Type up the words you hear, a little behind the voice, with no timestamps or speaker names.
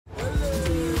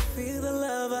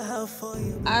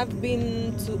I've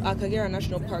been to Akagera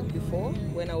National Park before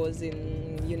when I was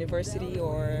in university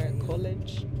or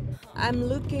college. I'm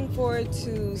looking forward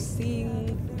to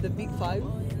seeing the big five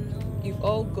if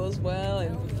all goes well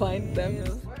and we find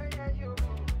them.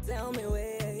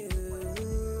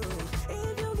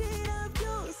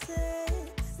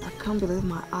 I can't believe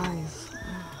my eyes.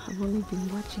 I've only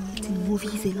been watching it in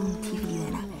movies and on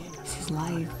TV. This is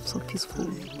live, so peaceful.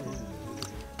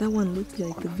 That one looked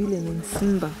like the villain in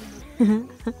Simba.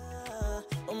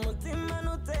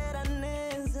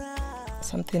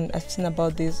 Something I've seen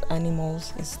about these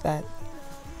animals is that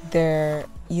they're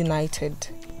united.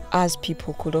 As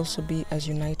people could also be as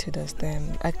united as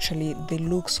them. Actually, they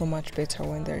look so much better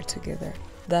when they're together.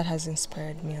 That has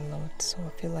inspired me a lot. So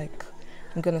I feel like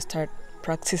I'm gonna start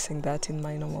practicing that in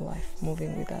my normal life,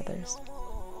 moving with others.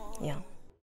 Yeah.